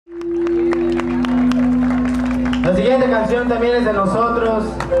siguiente canción también es de nosotros.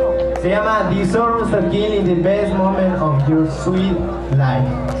 Se llama The Sorrows That Kill in the Best Moment of Your Sweet Life.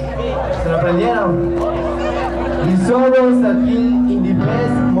 ¿Se lo aprendieron? The Sorrows That Kill in the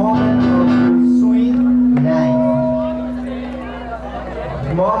Best Moment of Your Sweet Life.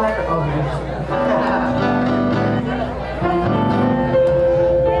 Moment of your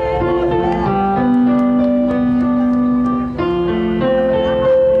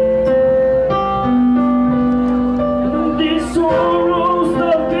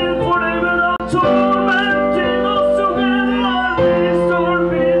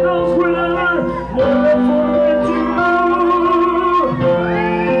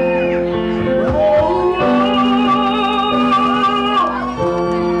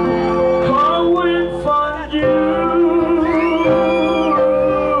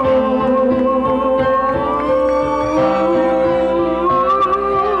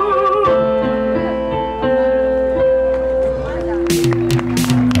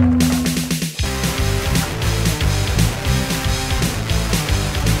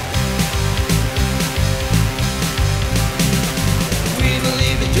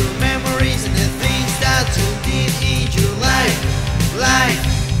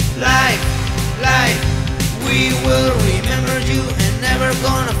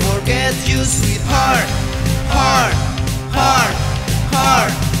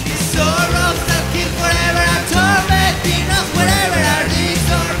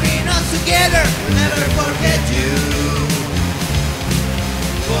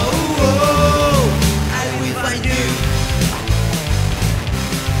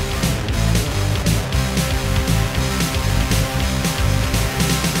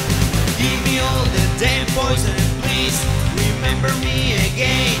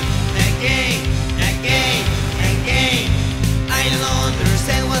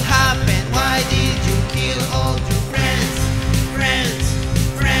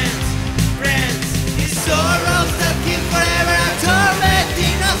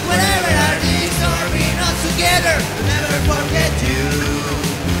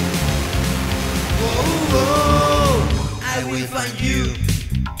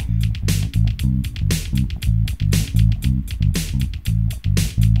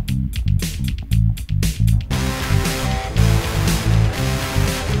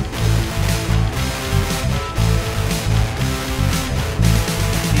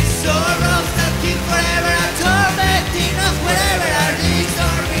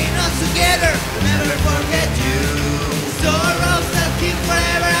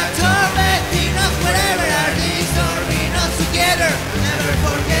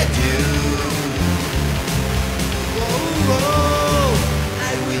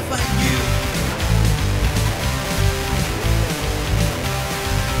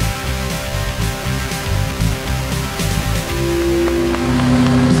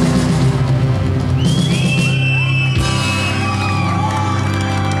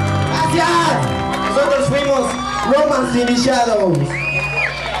Shadows.